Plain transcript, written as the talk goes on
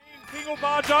King will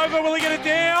barge over. Will he get it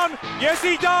down? Yes,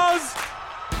 he does.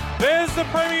 There's the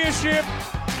premiership.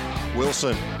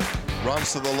 Wilson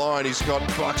runs to the line. He's got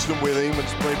Buxton with him.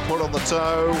 It's been put on the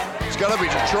toe. It's going to be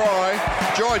a try.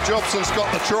 Jai Jobson's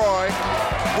got the try.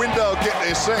 Window get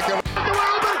their second.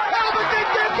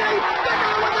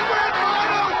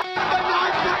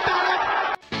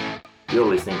 You're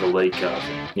listening to League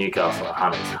Castle, Newcastle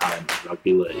Hunters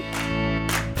Rugby League.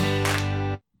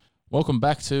 Welcome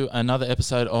back to another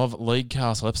episode of League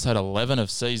Castle, episode 11 of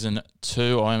Season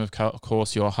 2. I am, of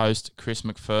course, your host, Chris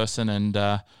McPherson,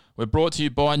 and we're brought to you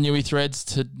by Newey Threads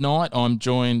tonight. I'm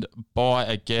joined by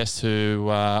a guest who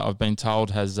I've been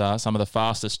told has some of the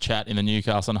fastest chat in the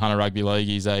Newcastle and Hunter Rugby League.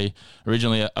 He's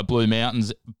originally a Blue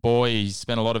Mountains boy. He's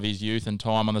spent a lot of his youth and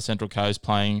time on the Central Coast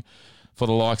playing for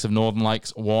the likes of Northern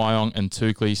Lakes, Wyong and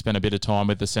Toukley. He spent a bit of time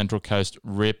with the Central Coast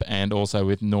Rip and also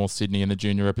with North Sydney in the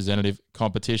junior representative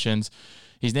competitions.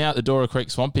 He's now at the Dora Creek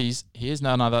Swampies. He is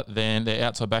none other than their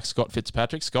outside back, Scott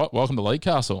Fitzpatrick. Scott, welcome to League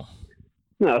Castle.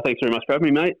 No, thanks very much for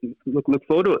having me, mate. Look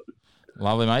forward to it.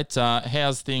 Lovely, mate.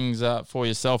 How's things for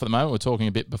yourself at the moment? We're talking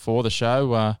a bit before the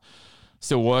show.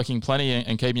 Still working plenty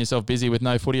and keeping yourself busy with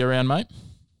no footy around, mate?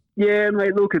 Yeah,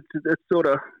 mate, look, it's sort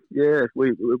of, yeah,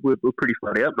 we're pretty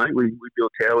flat out, mate. We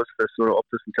built towers for sort of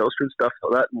Optus and Telstra and stuff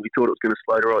like that, and we thought it was going to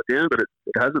slow right down, but it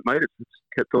hasn't, mate. It's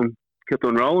kept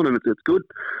on rolling, and it's good.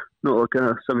 Not like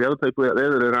some of the other people out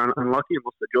there that are unlucky and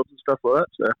lost their jobs and stuff like that,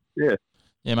 so, yeah.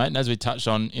 Yeah, mate, and as we touched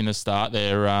on in the start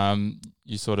there,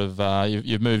 you sort of,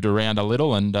 you've moved around a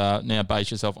little and now base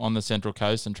yourself on the Central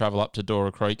Coast and travel up to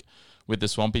Dora Creek with the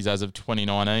Swampies as of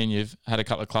 2019. You've had a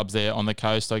couple of clubs there on the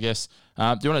coast, I guess.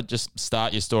 Do you want to just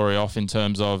start your story off in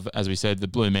terms of, as we said, the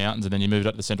Blue Mountains, and then you moved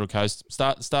up to the Central Coast?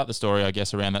 Start the story, I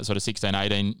guess, around that sort of 16,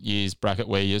 18 years bracket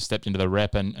where you stepped into the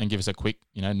rep and give us a quick,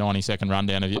 90-second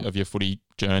rundown of your footy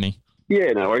journey.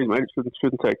 Yeah, no worries, mate. It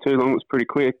shouldn't take too long. It was pretty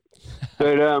quick.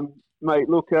 But, mate,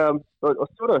 look, I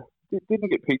sort of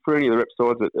didn't get picked for any of the rep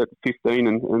sides at 15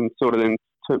 and sort of then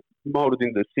moulded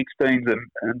into the 16s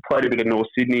and played a bit of North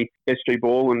Sydney SG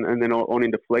ball and then on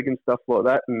into Flegg and stuff like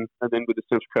that, and then with the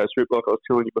Central Coast Rip, like I was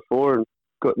telling you before, and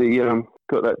got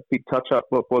that big touch up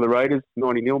by the Raiders,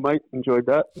 90-0, mate. Enjoyed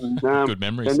that. And, good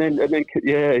memories. And then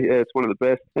yeah, it's one of the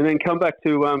best. And then come back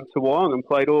to Wyong and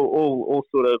played all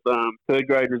sort of third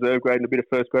grade, reserve grade, and a bit of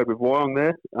first grade with Wyong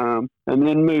there. And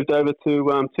then moved over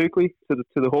to Toukley to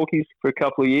the Hawkies for a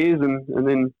couple of years, and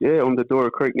then on to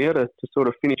Dora Creek now to sort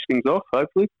of finish things off,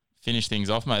 hopefully. Finish things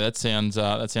off, mate. That sounds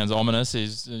ominous.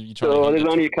 There's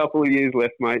only a couple of years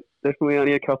left, mate. Definitely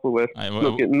only a couple left. Hey,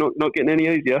 not getting any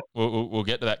easier. We'll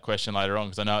get to that question later on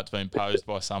because I know it's been posed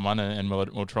by someone, and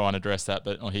we'll try and address that.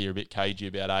 But I hear you're a bit cagey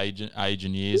about age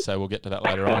and years, so we'll get to that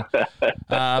later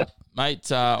on,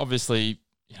 mate. Obviously,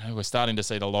 we're starting to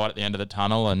see the light at the end of the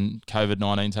tunnel, and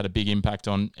COVID-19's had a big impact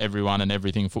on everyone and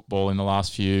everything football in the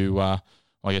last few,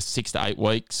 6 to 8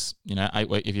 weeks. 8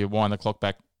 weeks if you wind the clock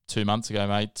back 2 months ago,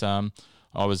 mate.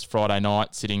 I was Friday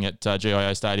night sitting at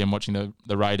GIO Stadium watching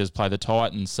the Raiders play the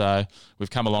Titans. So we've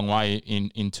come a long way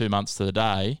in 2 months to the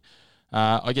day.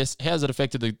 I guess, how's it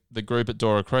affected the group at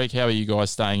Dora Creek? How are you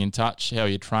guys staying in touch? How are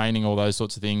you training? All those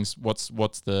sorts of things. What's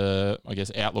the, I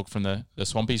guess, outlook from the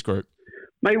Swampies group?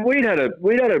 Mate, we'd had a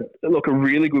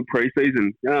really good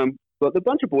pre-season. But the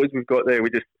bunch of boys we've got there,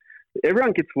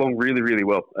 everyone gets along really, really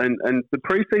well, and the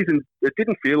pre-season, it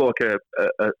didn't feel like a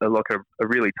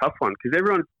really tough one because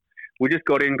everyone, we just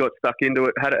got stuck into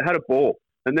it, had a ball,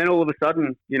 and then all of a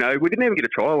sudden, we didn't even get a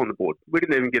trial on the board. We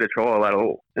didn't even get a trial at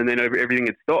all, and then everything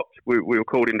had stopped. We were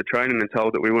called into training and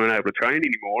told that we weren't able to train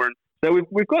anymore, and so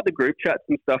we've got the group chats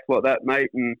and stuff like that, mate,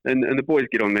 and the boys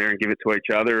get on there and give it to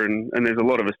each other, and there's a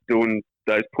lot of us doing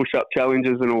those push-up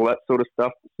challenges and all that sort of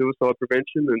stuff, suicide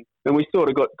prevention, and we sort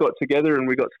of got together and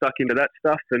we got stuck into that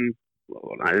stuff, and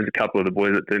there's a couple of the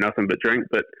boys that do nothing but drink,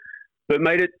 but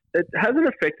mate, it hasn't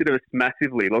affected us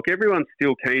massively. Like, everyone's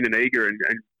still keen and eager, and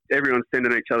everyone's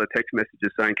sending each other text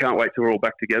messages saying, can't wait till we're all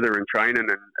back together and training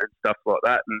and stuff like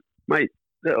that, and mate,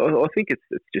 I think it's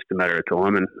just a matter of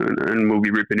time, and we'll be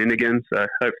ripping in again. So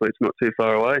hopefully it's not too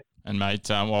far away. And mate,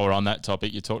 while we're on that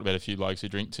topic, you talked about a few blokes who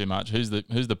drink too much. Who's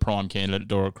the prime candidate at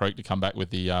Dora Creek to come back with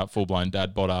the full blown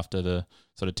dad bod after the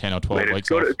sort of 10 or 12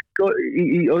 weeks? I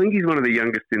think he's one of the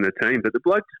youngest in the team, but the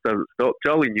bloke just doesn't stop.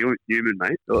 Jolie Newman,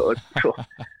 mate.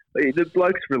 The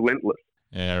bloke's relentless.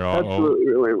 Yeah, right. Absolutely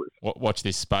relentless. Watch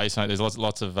this space. There's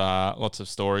lots of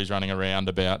stories running around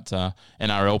about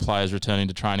NRL players returning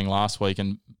to training last week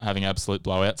and having absolute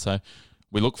blowout. So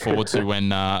we look forward to when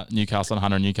Newcastle and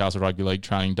Hunter and Newcastle Rugby League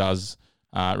training does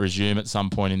resume at some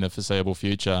point in the foreseeable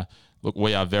future. look,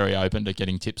 we are very open to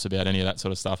getting tips about any of that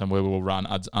sort of stuff, and we will run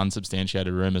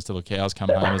unsubstantiated rumours till the cows come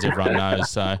home, as everyone knows.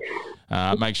 So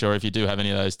make sure if you do have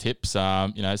any of those tips,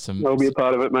 I'll be a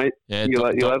part of it, mate. Yeah,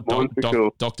 you'll have one for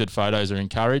sure. Doctored photos are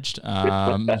encouraged.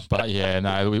 But yeah,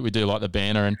 no, we do like the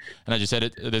banner, and as you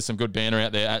said, there's some good banner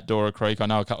out there at Dora Creek. I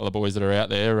know a couple of boys that are out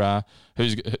there.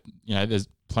 There's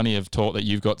plenty of talk that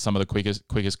you've got some of the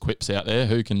quickest quips out there.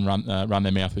 Who can run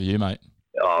their mouth with you, mate?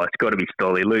 Oh, it's got to be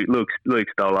Stolly. Luke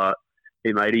Stollart.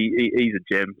 Hey, mate, he's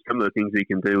a gem. Some of the things he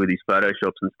can do with his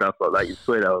photoshops and stuff like that, you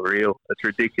swear they were real. It's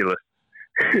ridiculous.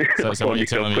 So what you're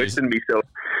telling me is... Did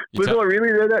I really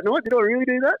do that night? Did I really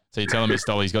do that? So you're telling me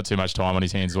Stolly's got too much time on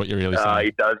his hands is what you're really saying?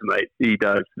 He does, mate. He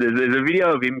does. There's a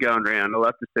video of him going around. I'll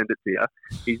have to send it to you.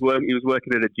 He was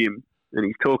working at a gym, and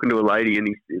he's talking to a lady, and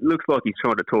it looks like he's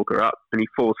trying to talk her up, and he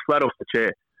falls flat off the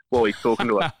chair while he's talking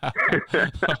to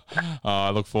her. I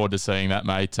look forward to seeing that,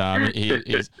 mate.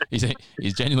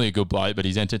 He's genuinely a good bloke, but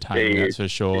he's entertaining, that's for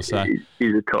sure. So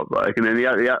he's a top bloke. And then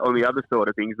on the other side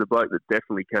of things, the bloke that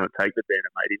definitely cannot take the banner,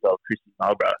 mate, is old Christy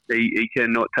Mulborough. He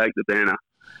cannot take the banner.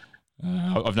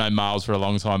 I've known Miles for a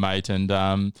long time, mate, and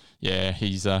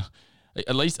he's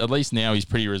at least now he's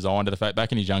pretty resigned to the fact.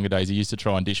 Back in his younger days, he used to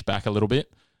try and dish back a little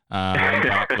bit.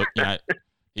 But look,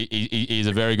 he's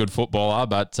a very good footballer,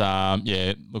 but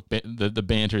the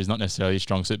banter is not necessarily a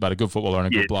strong suit, but a good footballer and a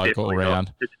good bloke all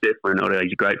round. It's definitely not.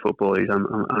 He's a great footballer. He's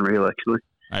unreal, actually.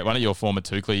 Mate, one of your former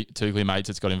Toukley mates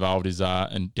that's got involved is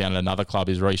and down at another club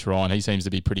is Reece Ryan. He seems to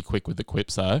be pretty quick with the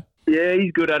quips, though. Yeah,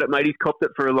 he's good at it, mate. He's copped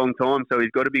it for a long time, so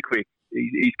he's got to be quick.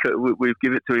 We've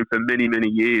given it to him for many, many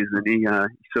years, and he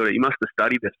must have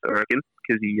studied this, I reckon,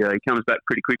 because he comes back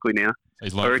pretty quickly now.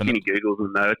 I reckon he Googles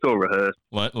them, though. It's all rehearsed.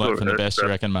 Learnt from the best, you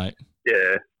reckon, mate?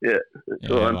 Yeah.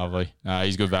 Lovely.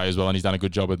 He's good value as well, and he's done a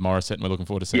good job with Morisset, and we're looking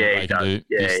forward to seeing what they can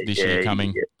do this year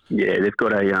coming. Yeah, they've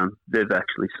got they've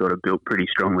actually sort of built pretty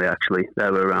strongly, actually.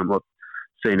 They were, I've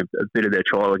seen a bit of their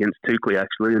trial against Toukley,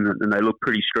 actually, and they look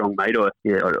pretty strong, mate.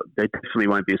 They definitely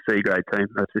won't be a C-grade team,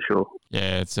 that's for sure.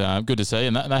 Yeah, it's good to see,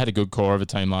 and they had a good core of a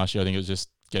team last year. I think it was just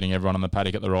getting everyone on the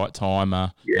paddock at the right time.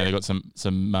 They got some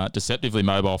deceptively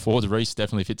mobile forwards. Reece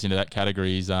definitely fits into that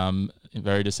category. He's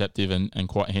very deceptive and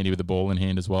quite handy with the ball in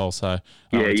hand as well. So I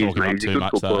don't talk him up too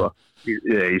much, though.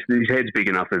 His head's big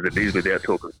enough as it is without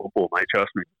talking football, mate, trust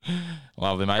me.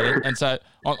 Lovely, mate. And so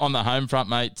on the home front,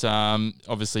 mate,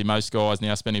 obviously most guys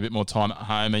now spending a bit more time at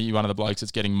home. Are you one of the blokes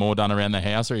that's getting more done around the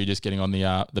house, or are you just getting on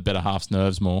the better half's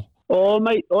nerves more? Oh,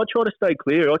 mate, I try to stay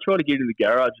clear. I try to get to the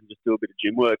garage and just do a bit of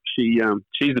gym work.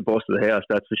 She's the boss of the house,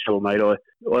 that's for sure, mate.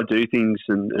 I do things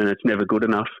and it's never good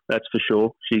enough, that's for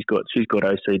sure. She's got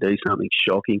OCD, something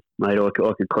shocking, mate. I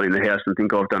could clean the house and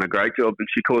think I've done a great job, and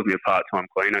she calls me a part-time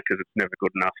cleaner because it's never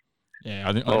good enough. Yeah,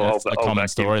 I think that's a common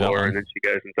story, that one. And then she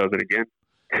goes and does it again.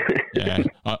 Yeah,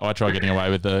 I try getting away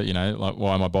with like,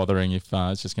 why am I bothering if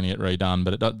it's just going to get redone?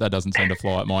 But that doesn't seem to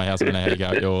fly at my house. I don't know how you go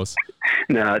at yours.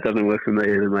 No, it doesn't work for me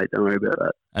either, mate. Don't worry about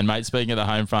that. And, mate, speaking of the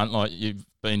home front, like you've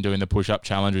been doing the push-up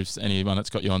challenge. If anyone that's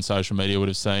got you on social media would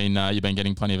have seen, you've been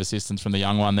getting plenty of assistance from the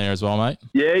young one there as well, mate.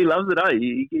 Yeah, he loves it,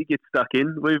 eh? He gets stuck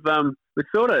in. I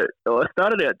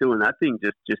started out doing that thing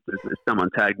just as someone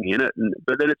tagged me in it,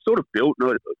 but then it sort of built.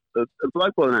 A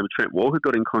bloke by the name of Trent Walker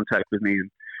got in contact with me.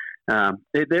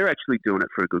 They're actually doing it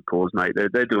for a good cause, mate.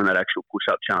 They're doing that actual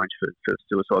push-up challenge for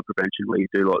suicide prevention, where you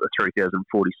do like the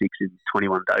 3,046 in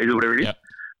 21 days or whatever it is. Yep.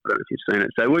 I don't know if you've seen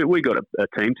it. So we got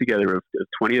a team together of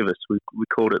 20 of us. We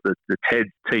called it the TED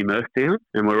Team Earthdown,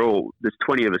 and there's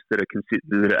 20 of us that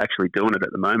are actually doing it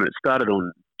at the moment. It started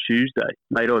on Tuesday,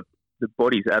 mate. The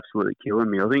body's absolutely killing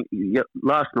me. I think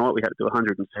last night we had to do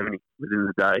 170 within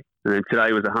the day, and then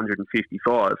today was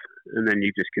 155, and then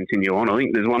you just continue on. I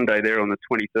think there's one day there on the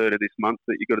 23rd of this month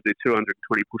that you've got to do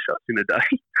 220 push-ups in a day.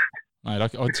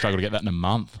 Mate, I'd struggle to get that in a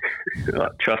month.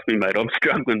 Trust me, mate, I'm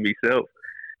struggling myself.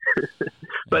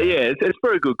 But yeah, it's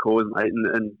for a good cause, mate,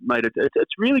 and mate,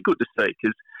 it's really good to see,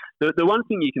 because the one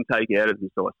thing you can take out of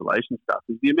this isolation stuff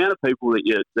is the amount of people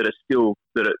that are still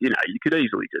you could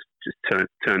easily just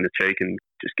turn the cheek and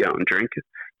just go and drink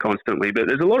constantly, but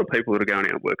there's a lot of people that are going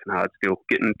out and working hard still,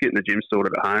 getting the gym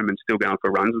sorted at home and still going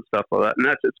for runs and stuff like that, and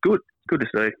it's good. It's good to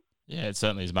see. Yeah, it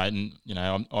certainly is, mate. And,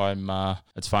 I'm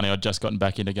it's funny, I'd just gotten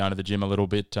back into going to the gym a little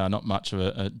bit. Not much of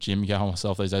a gym goer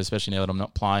myself these days, especially now that I'm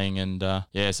not playing. And,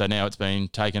 so now it's been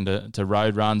taken to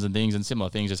road runs and things and similar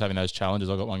things, just having those challenges.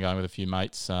 I've got one going with a few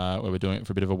mates where we're doing it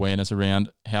for a bit of awareness around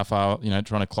how far, trying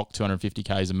to clock 250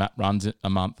 Ks of map runs a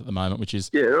month at the moment, which is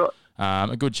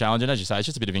a good challenge. And as you say, it's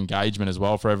just a bit of engagement as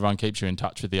well for everyone, keeps you in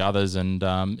touch with the others. And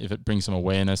if it brings some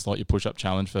awareness, like your push-up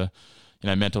challenge for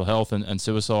mental health and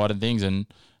suicide and things, and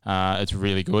it's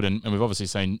really good. And we've obviously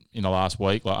seen in the last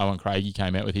week, like Owen Craigie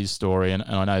came out with his story, and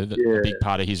I know that a big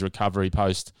part of his recovery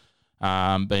post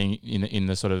being in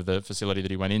the sort of the facility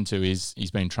that he went into is he's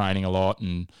been training a lot,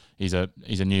 and he's a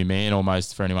new man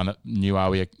almost for anyone that knew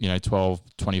Owie 12,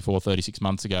 24, 36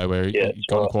 months ago, where he's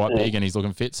gotten quite big and he's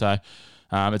looking fit. So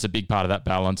it's a big part of that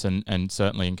balance, and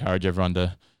certainly encourage everyone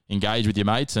to engage with your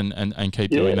mates and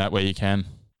keep doing that where you can.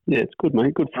 Yeah, it's good,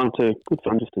 mate. Good fun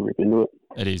just to rip into it.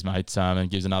 It is, mate, and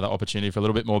gives another opportunity for a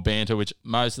little bit more banter, which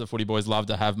most of the footy boys love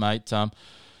to have, mate.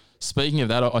 Speaking of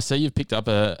that, I see you've picked up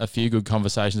a few good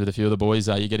conversations with a few of the boys.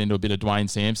 You get into a bit of Dwayne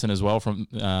Sampson as well from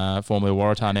formerly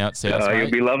Waratah, now at South.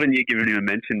 He'll be loving you giving him a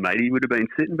mention, mate. He would have been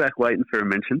sitting back waiting for a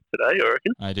mention today,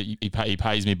 I reckon. He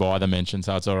pays me by the mention,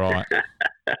 so it's all right.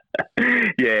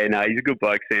 Yeah, no, he's a good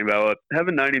bloke, Sambo. I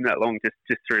haven't known him that long,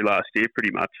 just through last year,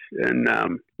 pretty much, and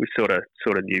we sort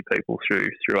of knew people through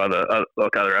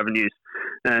other avenues.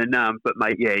 And but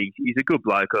mate, yeah, he's a good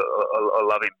bloke. I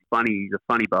love him. Funny, he's a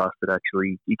funny bastard.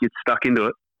 Actually, he gets stuck into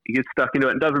it.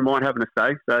 And doesn't mind having a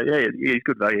say. So yeah, he's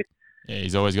good value. Yeah,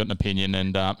 he's always got an opinion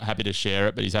and happy to share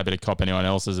it, but he's happy to cop anyone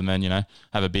else's and then,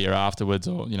 have a beer afterwards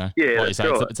or, like you say,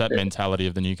 it's that mentality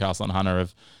of the Newcastle and Hunter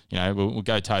of, we'll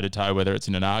go toe-to-toe, whether it's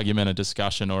in an argument, a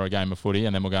discussion or a game of footy,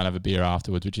 and then we'll go and have a beer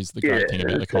afterwards, which is the great thing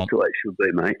about the comp. That's the way it should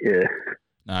be, mate, yeah.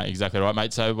 No, exactly right,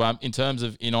 mate. So in terms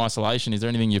of in isolation, is there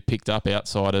anything you've picked up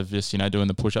outside of just, doing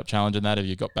the push-up challenge and that? Have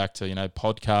you got back to,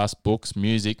 podcasts, books,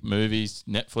 music, movies,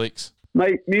 Netflix?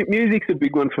 Mate, music's a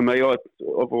big one for me. I've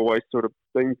always sort of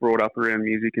been brought up around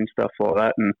music and stuff like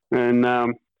that, and I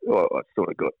sort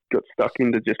of got stuck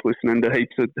into just listening to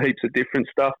heaps of different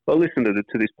stuff. I listen to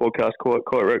this podcast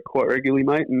quite regularly,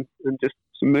 mate, and just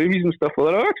some movies and stuff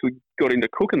like that. I actually got into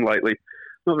cooking lately.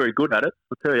 Not very good at it,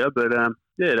 I'll tell you, but I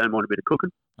don't mind a bit of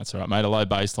cooking. That's all right, mate. A low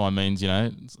baseline means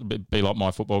be like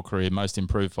my football career, most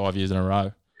improved 5 years in a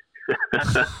row.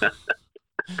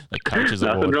 The coach's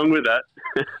award. Nothing wrong with that.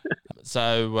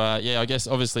 So, I guess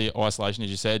obviously isolation, as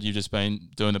you said, you've just been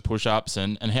doing the push-ups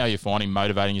and how are you finding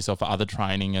motivating yourself for other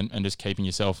training and just keeping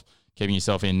yourself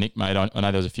in nick, mate? I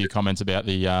know there was a few comments about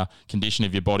the condition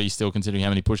of your body still, considering how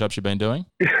many push-ups you've been doing.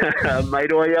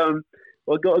 Mate,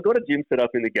 I got a gym set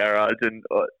up in the garage and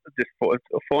I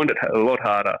find it a lot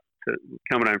harder to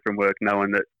coming home from work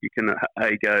knowing that you can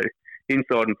go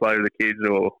inside and play with the kids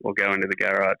or go into the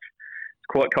garage.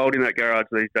 Quite cold in that garage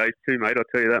these days too, mate. I'll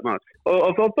tell you that much.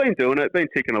 I've been doing it, been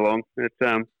ticking along. It's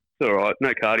all right.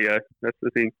 No cardio. That's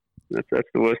the thing. That's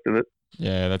the worst of it.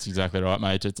 Yeah, that's exactly right,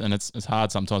 mate. It's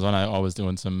hard sometimes. I know I was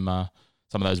doing some of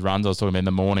those runs I was talking about in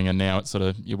the morning, and now it's sort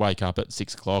of you wake up at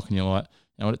 6 o'clock and you're like,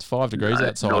 it's 5 degrees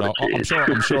outside.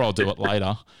 I'm sure I'll do it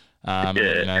later.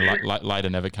 Later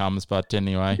never comes. But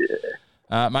anyway.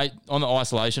 Yeah. Mate, on the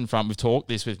isolation front, we've talked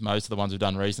this with most of the ones we've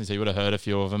done recently, so you would have heard a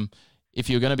few of them. If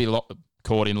you're going to be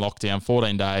caught in lockdown,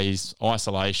 14 days,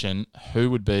 isolation,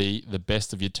 who would be the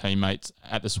best of your teammates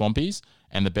at the Swampies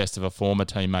and the best of a former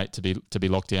teammate to be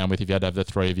locked down with? If you had to have the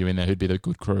three of you in there, who'd be the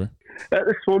good crew? At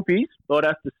the Swampies, I'd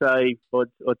have to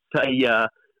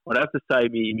say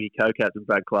me co-captain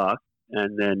Brad Clark,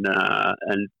 and then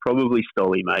and probably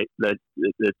Stolly, mate. They're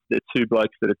two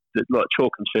blokes that are like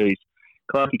chalk and cheese.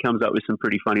 Clarky comes up with some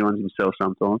pretty funny ones himself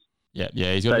sometimes. Yeah,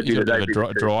 he's got a bit of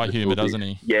a dry humour, doesn't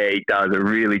he? Yeah, he does, a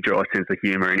really dry sense of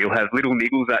humour, and he'll have little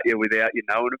niggles at you without you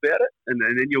knowing about it, and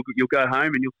then you'll go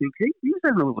home and you'll think, he was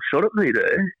having a little shot at me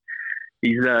there.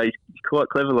 He's quite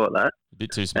clever like that. A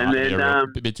bit too smart.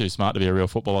 A bit too smart to be a real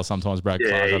footballer sometimes, Brad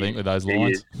Clark, I think, with those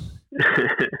lines.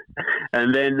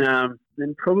 And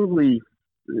then probably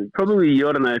I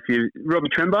don't know if Robbie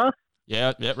Trembath.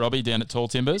 Yeah, Robbie down at Tall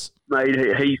Timbers. Mate,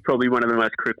 he's probably one of the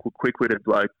most quick-witted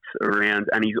blokes around,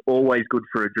 and he's always good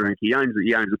for a drink. He owns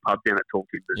a pub down at Tall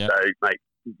Timbers, so, mate,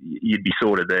 you'd be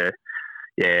sorted there.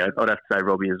 Yeah, I'd have to say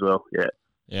Robbie as well, yeah.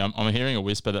 Yeah, I'm hearing a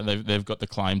whisper that they've got the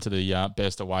claim to the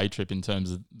best away trip in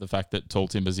terms of the fact that Tall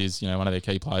Timbers is, one of their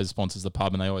key players, sponsors the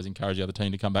pub, and they always encourage the other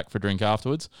team to come back for a drink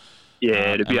afterwards.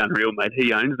 Yeah, it'd be unreal, mate.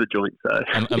 He owns the joint, so.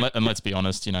 and let's be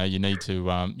honest, you need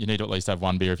to at least have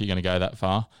one beer if you're going to go that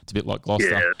far. It's a bit like Gloucester.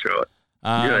 Yeah, that's right.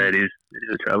 Yeah, it is. It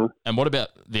is a trouble. And what about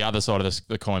the other side of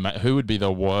the coin, mate? Who would be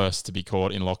the worst to be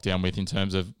caught in lockdown with in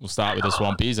terms of? We'll start with the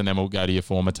Swampies, and then we'll go to your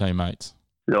former teammates.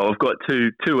 No, I've got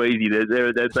two easy. They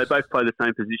both play the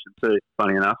same position too.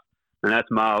 Funny enough, and that's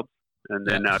Marbs and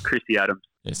then Chrissy Adams.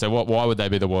 Yeah. So why would they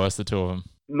be the worst, the two of them?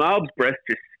 Marb's breath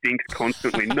just stinks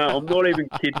constantly. No, I'm not even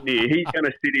kidding here. He's going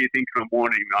to sit here thinking I'm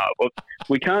warning Marb.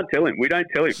 We can't tell him. We don't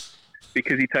tell him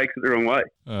because he takes it the wrong way.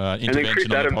 And then Chris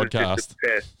Adams is just a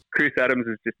pest. Chris Adams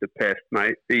is just a pest,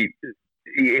 mate.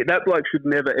 that bloke should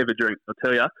never ever drink. I'll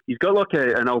tell you, he's got like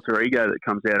an alter ego that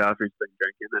comes out after he's been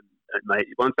drinking, and mate,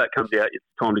 once that comes out, it's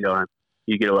time to go home.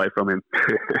 You get away from him.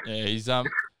 Yeah, he's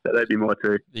That'd be my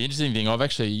two. The interesting thing, I've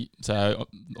actually, so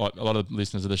like a lot of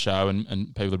listeners of the show and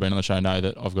people who've been on the show know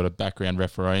that I've got a background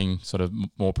refereeing, sort of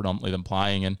more predominantly than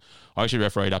playing, and I actually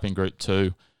refereed up in Group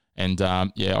 2. And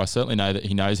yeah, I certainly know that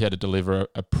he knows how to deliver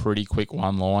a pretty quick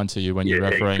one line to you when you're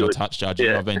refereeing or touch judging.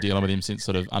 Yeah. I've been dealing with him since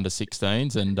sort of under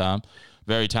 16s, and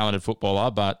very talented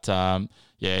footballer, but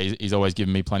yeah, he's always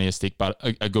given me plenty of stick, but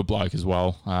a good bloke as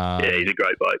well. Yeah, he's a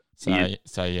great bloke.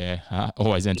 So yeah,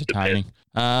 always entertaining.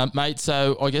 Mate,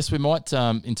 so I guess we might,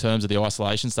 in terms of the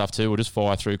isolation stuff too, we'll just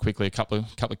fire through quickly a couple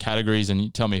of categories, and you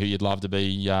tell me who you'd love to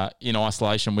be in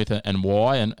isolation with and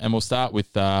why. And we'll start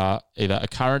with either a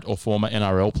current or former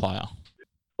NRL player.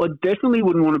 I definitely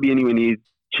wouldn't want to be anywhere near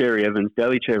Cherry Evans.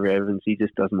 Daly Cherry Evans, he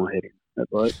just does my head in. That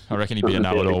bloke. I reckon he'd be a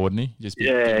know-it-all, wouldn't he? Just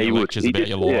he would. Lectures about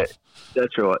your life. Yeah,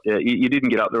 that's right. Yeah, you didn't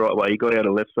get up the right way. You got out of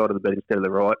the left side of the bed instead of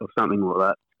the right, or something like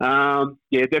that.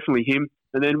 Yeah, definitely him.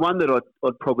 And then one that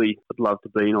I'd probably love to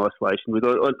be in isolation with.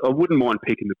 I wouldn't mind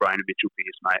picking the brain of Mitchell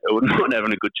Pearce, mate. I wouldn't mind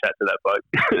having a good chat to that bloke.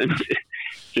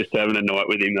 Just having a night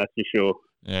with him, that's for sure.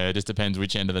 Yeah, it just depends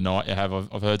which end of the night you have.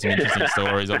 I've heard some interesting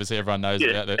stories. Obviously, everyone knows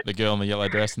about the girl in the yellow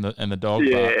dress and the dog.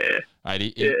 Yeah, but,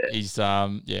 mate, he's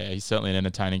certainly an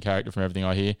entertaining character from everything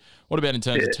I hear. What about in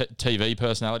terms of TV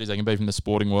personalities? They can be from the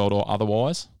sporting world or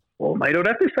otherwise. Well, mate, I'd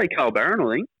have to say Carl Barron.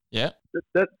 I think. Yeah.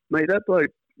 That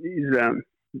bloke is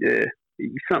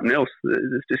he's something else.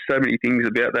 There's just so many things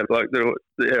about that bloke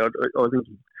that I think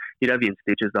he'd have you in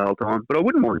stitches the whole time. But I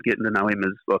wouldn't mind getting to know him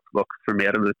as like from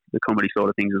out of the comedy side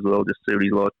of things as well, just see what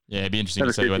he's like. Yeah, it'd be interesting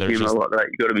to see whether it's just like that.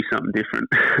 You've got to be something different.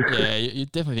 Yeah, you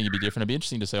definitely think it'd be different. It'd be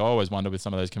interesting to see. I always wonder with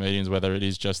some of those comedians whether it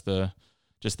is just the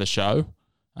show.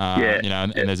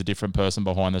 And there's a different person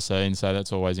behind the scenes, so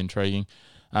that's always intriguing.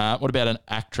 What about an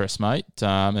actress, mate?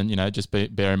 And just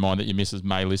bear in mind that your missus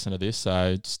may listen to this,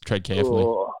 so just tread carefully.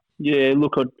 Yeah,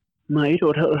 look, I'd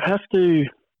have to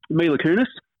Mila Kunis.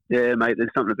 Yeah, mate, there's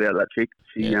something about that chick.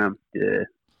 She,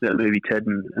 that movie Ted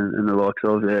and the likes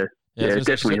of,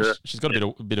 definitely her. She's got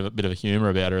a bit of a humour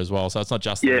about her as well, so it's not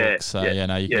just the looks. So, you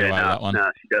can get away with that one. No,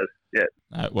 she does.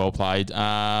 Yeah. Well played.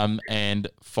 And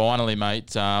finally,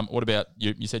 mate, what about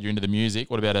you said you're into the music.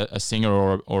 What about a singer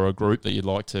or a group that you'd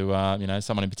like to,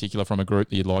 someone in particular from a group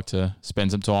that you'd like to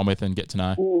spend some time with and get to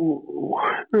know?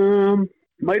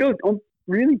 Mate, I'm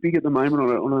really big at the moment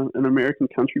on an American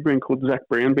country band called Zac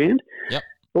Brown Band. Yep.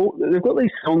 Well, they've got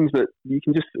these songs that you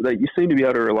seem to be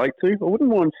able to relate to. I wouldn't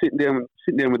mind sitting down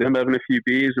with them, having a few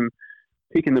beers and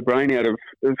picking the brain out of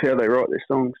how they write their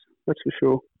songs. That's for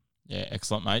sure. Yeah,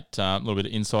 excellent, mate. A little bit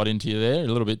of insight into you there. A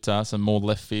little bit some more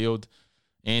left field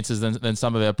answers than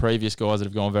some of our previous guys that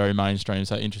have gone very mainstream.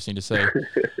 So interesting to see.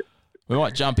 We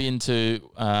might jump into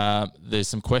there's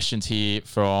some questions here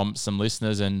from some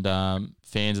listeners and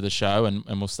fans of the show, and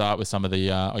we'll start with some of the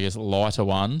lighter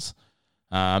ones.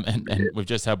 And we've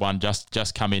just had one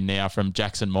just come in now from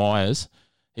Jackson Myers.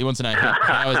 He wants to know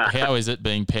how is it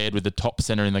being paired with the top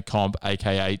centre in the comp,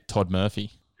 aka Todd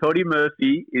Murphy. Toddy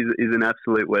Murphy is an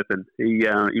absolute weapon. He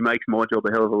makes my job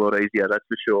a hell of a lot easier, that's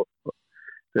for sure. But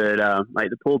mate,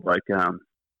 the poor bloke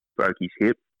broke his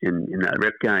hip in that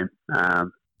rep game.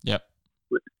 Yep.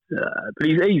 But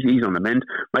he's on the mend,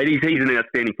 mate. He's an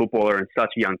outstanding footballer and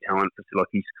such a young talent. Like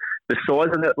he's the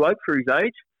size of that bloke for his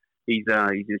age. He's a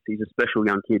special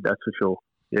young kid, that's for sure.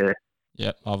 Yeah.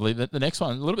 Yeah, lovely. The next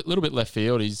one, a little bit left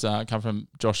field. He's come from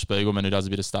Josh Spiegelman, who does a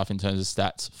bit of stuff in terms of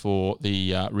stats for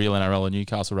the Real NRL and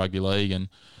Newcastle Rugby League, and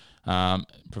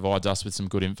provides us with some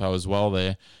good info as well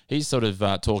there. He's sort of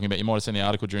talking about, you might have seen the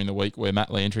article during the week where Matt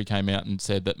Leantry came out and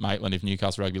said that Maitland, if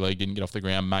Newcastle Rugby League didn't get off the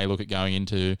ground, may look at going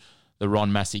into the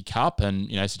Ron Massey Cup, and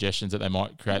suggestions that they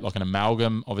might create like an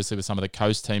amalgam, obviously with some of the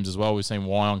coast teams as well. We've seen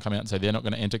Wyong come out and say they're not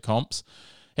going to enter comps.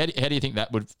 How do you think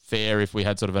that would fare if we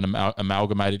had sort of an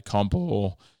amalgamated comp,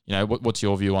 or what's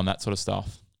your view on that sort of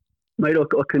stuff? Mate,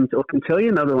 I can tell you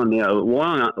another one now.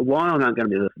 Wyong aren't going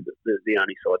to be the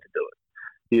only side to do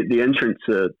it. The entrance,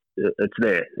 it's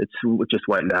there. It's just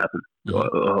waiting to happen.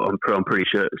 Mm-hmm. I'm pretty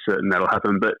certain that'll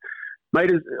happen. But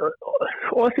mate,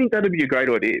 I think that'd be a great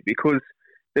idea, because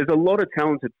there's a lot of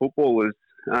talented footballers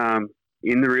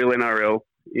in the Real NRL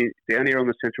down here on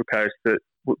the Central Coast that.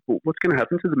 What's going to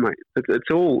happen to them, mate?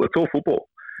 It's all football.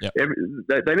 Yep.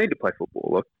 They need to play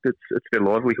football. Like, it's their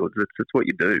livelihoods. It's what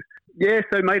you do. Yeah,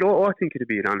 so mate, I think it'd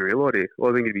be an unreal idea.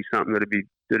 I think it'd be something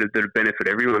that'd benefit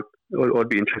everyone. I'd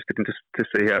be interested to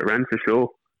see how it ran for sure.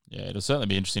 Yeah, it'll certainly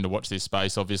be interesting to watch this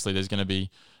space. Obviously, there's going to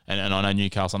be and I know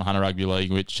Newcastle and Hunter Rugby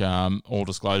League, which all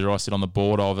disclosure I sit on the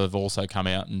board of, have also come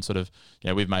out and sort of,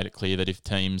 we've made it clear that if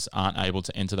teams aren't able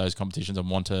to enter those competitions and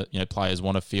want to, players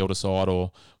want to field a side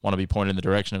or want to be pointed in the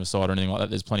direction of a side or anything like that,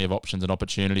 there's plenty of options and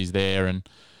opportunities there. And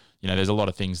there's a lot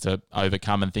of things to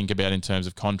overcome and think about in terms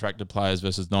of contracted players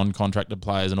versus non-contracted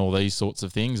players and all these sorts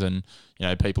of things. And,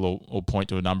 people will point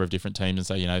to a number of different teams and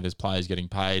say, there's players getting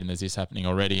paid and there's this happening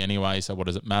already anyway, so what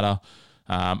does it matter?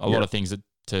 A lot of things that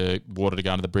to water to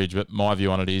go under the bridge, but my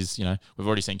view on it is, we've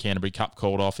already seen Canterbury Cup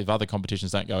called off. If other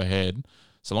competitions don't go ahead,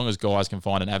 so long as guys can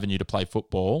find an avenue to play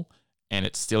football, and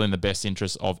it's still in the best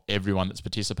interest of everyone that's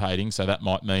participating. So that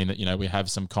might mean that, we have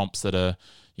some comps that are,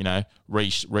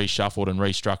 reshuffled and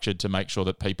restructured to make sure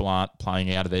that people aren't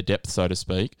playing out of their depth, so to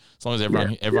speak. As long as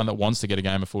everyone that wants to get a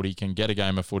game of footy can get a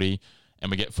game of footy, and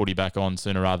we get footy back on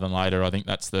sooner rather than later, I think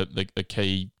that's the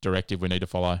key directive we need to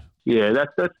follow. Yeah,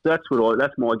 that's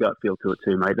my gut feel to it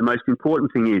too, mate. The most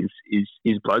important thing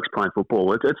is blokes playing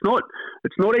football. It's not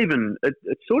even a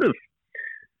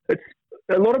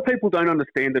lot of people don't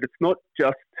understand that it's not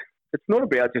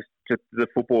about just the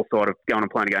football side of going and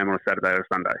playing a game on a Saturday or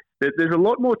a Sunday. There's a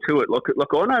lot more to it. Look,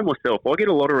 I know myself. I get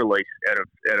a lot of release out of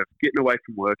getting away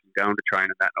from work and going to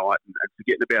training that night and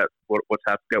forgetting about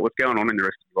what's going on in the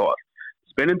rest of your life.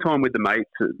 Spending time with the mates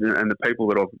and the people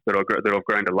that I've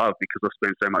grown to love because I've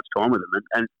spent so much time with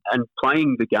them and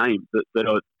playing the game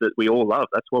that we all love.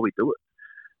 That's why we do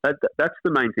it. That's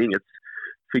the main thing. It's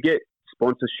forget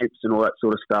sponsorships and all that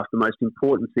sort of stuff. The most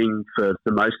important thing for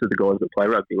most of the guys that play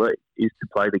rugby league is to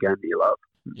play the game that you love.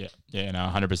 Yeah, no,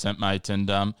 100%, mate.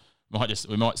 And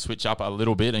we might switch up a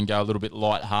little bit and go a little bit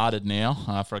light-hearted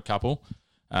now for a couple.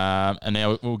 And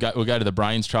now we'll go to the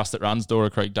Brains Trust that runs Dora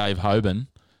Creek, Dave Hoban.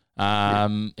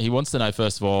 He wants to know,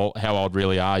 first of all, how old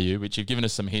really are you, which you've given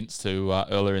us some hints to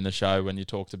earlier in the show when you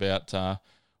talked about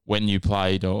when you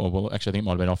played, actually I think it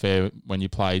might have been off air, when you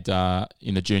played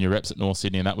in the junior reps at North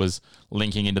Sydney, and that was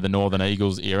linking into the Northern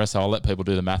Eagles era, so I'll let people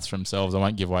do the maths for themselves. I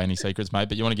won't give away any secrets, mate,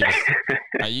 but you want to give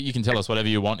us, you can tell us whatever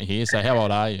you want here. So how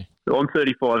old are you? I'm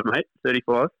 35, mate,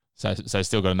 35. So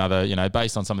still got another,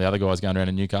 based on some of the other guys going around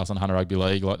in Newcastle and Hunter Rugby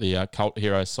League, like the cult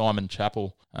hero Simon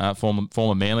Chappell,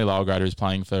 former Manly lower grader who's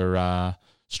playing for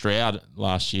Stroud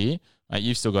last year. Mate,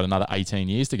 you've still got another 18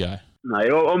 years to go.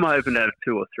 Mate, I'm hoping to have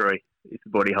 2 or 3 if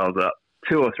the body holds up.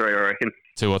 2 or 3, I reckon.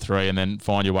 2 or 3, and then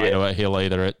find your way to a hill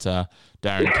either at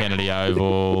Darren Kennedy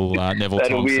Oval, Neville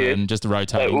Thompson, just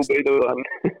rotating. That will be the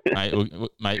one.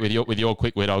 mate, with your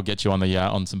quick wit, I'll get you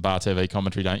on some Bar TV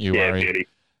commentary. Don't you worry. Beauty.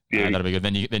 That'll be good.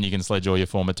 Then you can sledge all your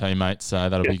former teammates, so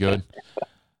that'll be good.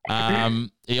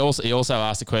 He also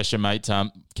asked a question, mate.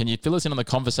 Can you fill us in on the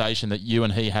conversation that you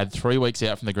and he had 3 weeks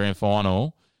out from the grand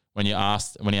final when he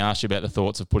asked you about the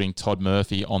thoughts of putting Todd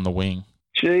Murphy on the wing?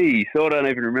 Geez, I don't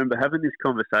even remember having this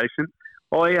conversation.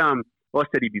 I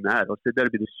said he'd be mad. I said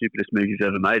that'd be the stupidest move he's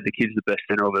ever made. The kid's the best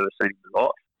centre I've ever seen in my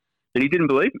life. And he didn't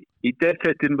believe me. He dead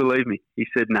set didn't believe me. He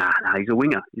said, nah, he's a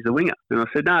winger. He's a winger. And I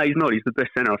said, no, he's not. He's the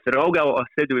best centre. I said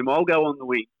to him, I'll go on the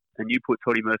wing and you put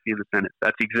Toddy Murphy in the centre.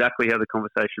 That's exactly how the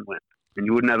conversation went. And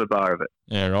you wouldn't have a bar of it.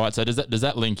 Yeah, right. So does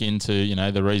that link into,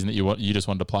 the reason that you just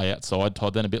wanted to play outside,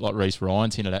 Todd, then a bit like Reece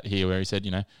Ryan's hinted at here where he said,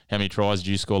 how many tries did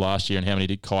you score last year and how many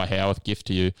did Kai Howarth gift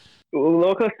to you? Well,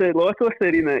 like I said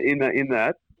in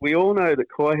that, we all know that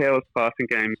Kai Howarth's passing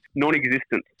game is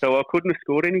non-existent. So I couldn't have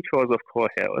scored any tries off Kai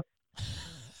Howarth.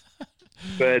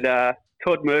 But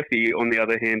Todd Murphy, on the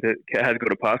other hand, has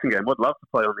got a passing game. I'd love to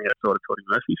play on the outside of Toddy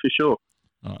Murphy for sure.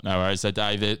 Oh, no worries. So,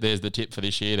 Dave, there's the tip for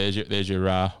this year. There's your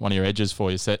one of your edges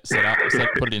for you. Set up,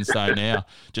 put it in stone now.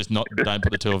 Just don't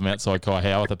put the two of them outside Kai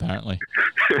Howarth, apparently.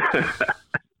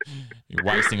 You're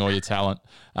wasting all your talent.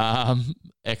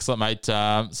 Excellent, mate.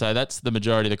 So that's the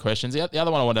majority of the questions. The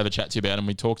other one I wanted to have a chat to you about, and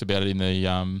we talked about it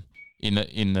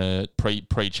in the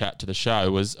pre-chat to the show,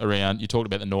 was around, you talked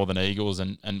about the Northern Eagles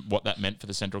and what that meant for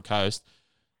the Central Coast.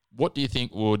 What do you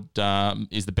think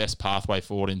is the best pathway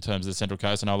forward in terms of the Central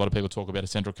Coast? I know a lot of people talk about a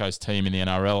Central Coast team in the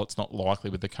NRL. It's not likely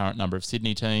with the current number of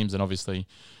Sydney teams, and obviously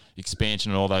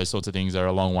expansion and all those sorts of things are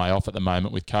a long way off at the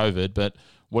moment with COVID. But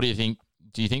what do you think?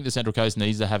 Do you think the Central Coast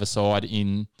needs to have a side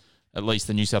in at least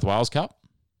the New South Wales Cup,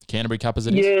 Canterbury Cup as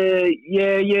it is?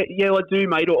 Yeah, I do,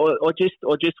 mate. I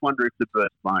just wonder if the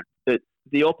bird's flown. That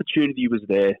the opportunity was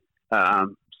there.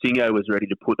 Singo was ready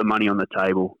to put the money on the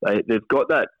table. They've got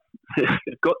that.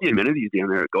 They've got the amenities down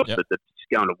there at Gosford that's just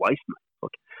going to waste,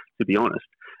 mate. To be honest,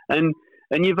 and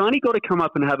you've only got to come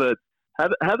up and have a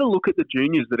look at the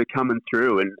juniors that are coming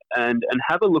through, and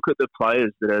have a look at the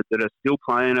players that are still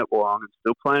playing at Wyong and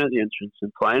still playing at the Entrance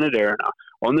and playing at Erina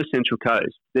on the Central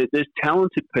Coast. There's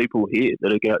talented people here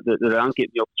that aren't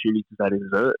getting the opportunities that they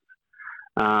deserve.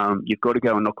 you've got to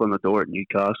go and knock on the door at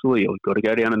Newcastle, or you've got to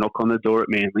go down and knock on the door at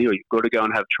Manly, or you've got to go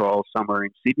and have trials somewhere in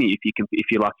Sydney if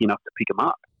you're lucky enough to pick them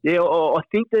up. Yeah, I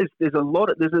think there's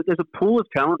a pool of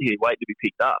talent here waiting to be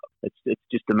picked up. It's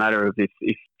just a matter of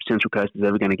if Central Coast is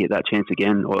ever going to get that chance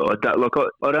again. I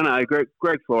don't know.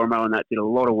 Greg Florimo and that did a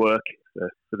lot of work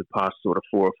for the past sort of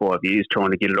 4 or 5 years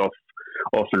trying to get it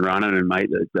off and running, and mate,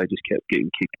 they just kept getting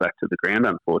kicked back to the ground,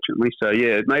 unfortunately. So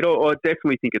yeah, mate, I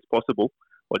definitely think it's possible.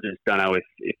 I just don't know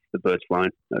if the bird's flown.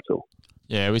 That's all.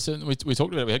 Yeah, we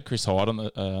talked about it. We had Chris Hyde on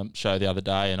the show the other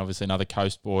day, and obviously another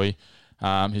Coast boy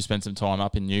who spent some time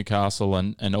up in Newcastle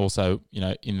and also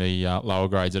in the lower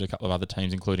grades at a couple of other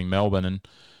teams, including Melbourne. And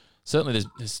certainly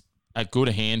there's a good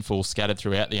handful scattered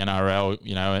throughout the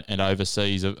NRL, and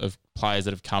overseas of players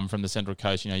that have come from the Central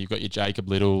Coast. You've got your Jacob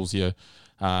Littles, your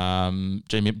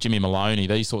Jimmy Maloney,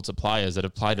 these sorts of players that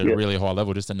have played at a really high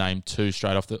level, just to name two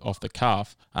straight off the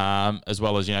cuff, as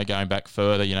well as, going back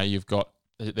further,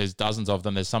 there's dozens of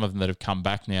them. There's some of them that have come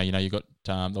back now. You've got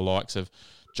the likes of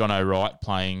John O'Wright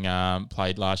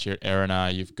played last year at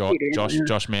Erina. You've got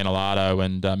Josh Manolato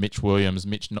and Mitch Williams.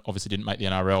 Mitch obviously didn't make the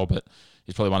NRL, but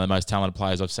he's probably one of the most talented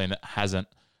players I've seen that hasn't.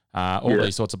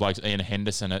 These sorts of blokes, Ian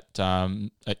Henderson at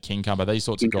Kincumber, these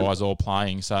sorts of guys all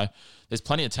playing. So there's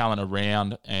plenty of talent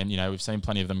around, and we've seen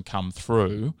plenty of them come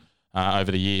through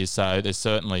over the years. So there's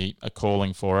certainly a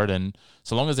calling for it. And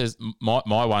so long as there's my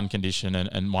one condition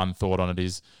and one thought on it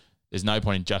is, there's no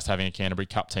point in just having a Canterbury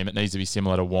Cup team. It needs to be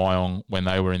similar to Wyong when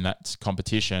they were in that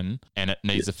competition, and it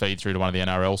needs to feed through to one of the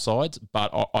NRL sides. But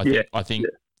I think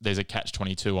there's a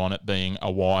catch-22 on it being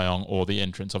a Wyong or the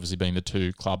entrance, obviously being the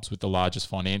two clubs with the largest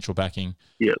financial backing.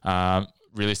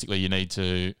 Realistically, you need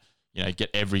to get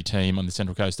every team on the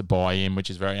Central Coast to buy in, which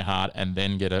is very hard, and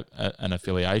then get an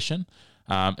affiliation.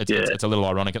 It's a little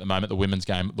ironic at the moment. The women's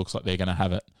game looks like they're going to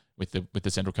have it with the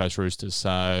Central Coast Roosters.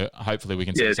 So hopefully we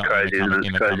can see something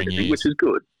in the coming years, which is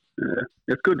good.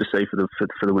 It's good to see for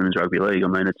the women's rugby league. I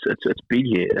mean, it's big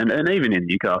here, and even in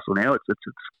Newcastle now,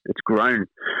 it's grown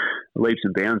leaps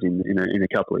and bounds in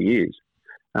a couple of years.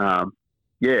 And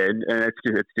it's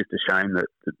just a shame that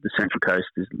the Central Coast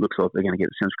looks like they're going to get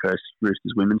the Central Coast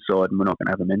Roosters women's side, and we're not going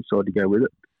to have a men's side to go with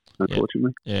it,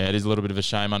 unfortunately. Yeah, it is a little bit of a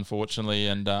shame, unfortunately,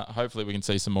 and hopefully we can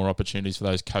see some more opportunities for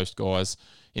those Coast guys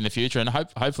in the future, and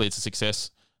hopefully it's a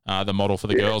success. The model for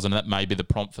the girls, and that may be the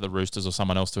prompt for the Roosters or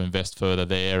someone else to invest further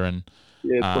there. And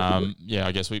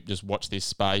I guess we just watch this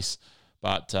space,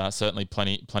 but certainly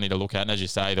plenty to look at. And as you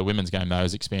say, the women's game though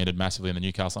has expanded massively in the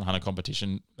Newcastle and Hunter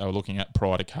competition. They were looking at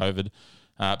prior to COVID,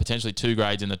 potentially 2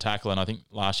 grades in the tackle, and I think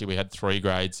last year we had 3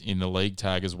 grades in the league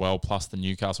tag as well, plus the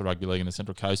Newcastle Rugby League and the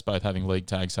Central Coast both having league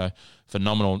tags. So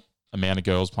phenomenal amount of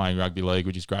girls playing rugby league,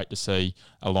 which is great to see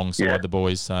alongside the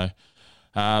boys. So.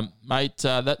 Mate,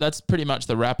 that's pretty much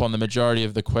the wrap on the majority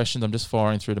of the questions. I'm just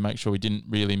firing through to make sure we didn't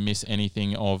really miss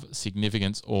anything of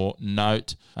significance or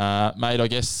note. Mate, I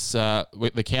guess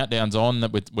the countdown's on.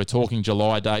 That we're talking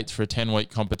July dates for a 10-week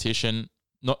competition.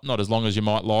 Not as long as you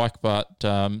might like, but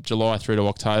July through to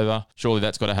October. Surely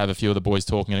that's got to have a few of the boys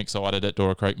talking and excited at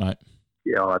Dora Creek, mate.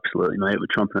 Yeah, absolutely, mate. We're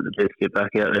chomping at the bit to get back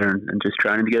out there and just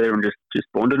training together and just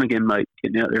bonding again, mate.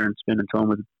 Getting out there and spending time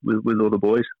with all the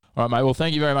boys. All right, mate. Well,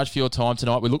 thank you very much for your time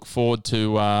tonight. We look forward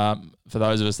to, for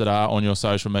those of us that are on your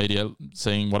social media,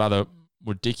 seeing what other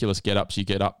ridiculous get-ups you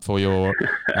get up for your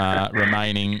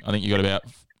remaining. I think you got about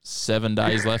 7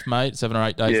 days left, mate. 7 or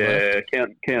 8 days left. Yeah,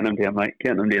 count them down, mate.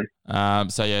 Count them down.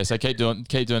 So keep doing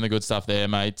the good stuff there,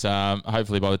 mate.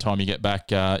 Hopefully by the time you get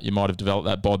back, you might have developed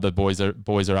that bod the boys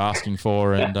are asking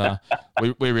for, and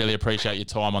we really appreciate your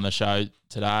time on the show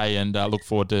today, and look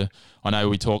forward to. I know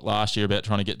we talked last year about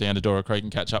trying to get down to Dora Creek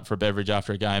and catch up for a beverage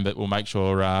after a game, but we'll make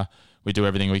sure we do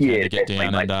everything we can to get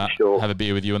down and have a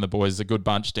beer with you and the boys. It's a good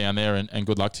bunch down there, and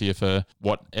good luck to you for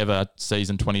whatever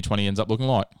season 2020 ends up looking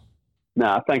like.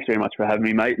 Thanks very much for having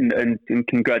me, mate, and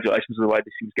congratulations on the way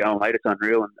this thing's going, mate. It's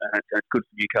unreal, and it's good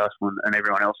for Newcastle and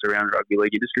everyone else around the rugby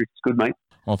league industry. It's good, mate.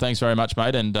 Well, thanks very much,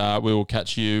 mate, and we will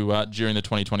catch you during the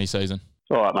 2020 season.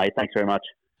 All right, mate. Thanks very much.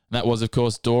 That was, of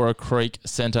course, Dora Creek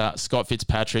centre Scott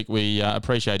Fitzpatrick. We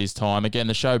appreciate his time. Again,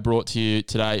 the show brought to you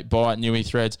today by Newey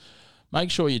Threads.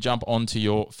 Make sure you jump onto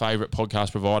your favourite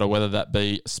podcast provider, whether that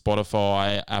be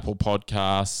Spotify, Apple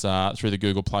Podcasts, through the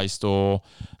Google Play Store,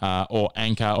 or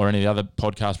Anchor, or any of the other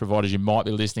podcast providers you might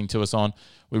be listening to us on.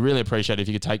 We really appreciate it if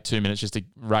you could take 2 minutes just to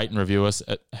rate and review us.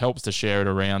 It helps to share it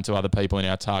around to other people in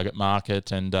our target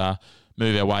market and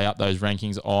move our way up those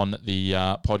rankings on the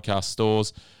podcast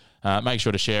stores. make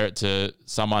sure to share it to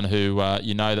someone who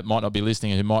you know that might not be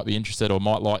listening, who might be interested or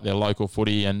might like their local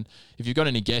footy. And if you've got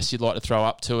any guests you'd like to throw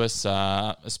up to us,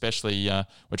 especially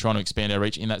we're trying to expand our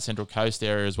reach in that Central Coast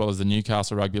area as well as the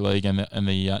Newcastle Rugby League and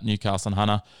the Newcastle and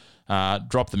Hunter.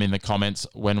 Drop them in the comments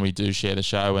when we do share the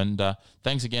show. And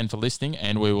thanks again for listening,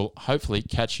 and we will hopefully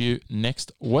catch you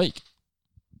next week.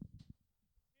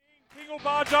 King will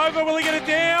barge over. Will he get it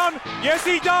down? Yes,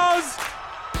 he does.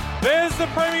 There's the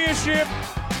premiership.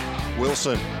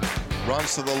 Wilson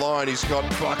runs to the line. He's got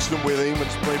Buxton with him.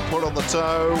 It's been put on the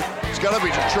toe. It's going to be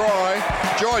a try.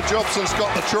 Joy Jobson's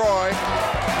got the try.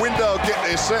 Window get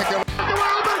their second.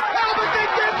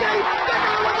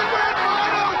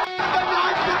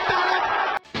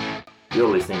 You're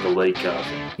listening to League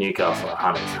Castle, Newcastle and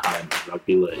Hunters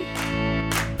Rugby League.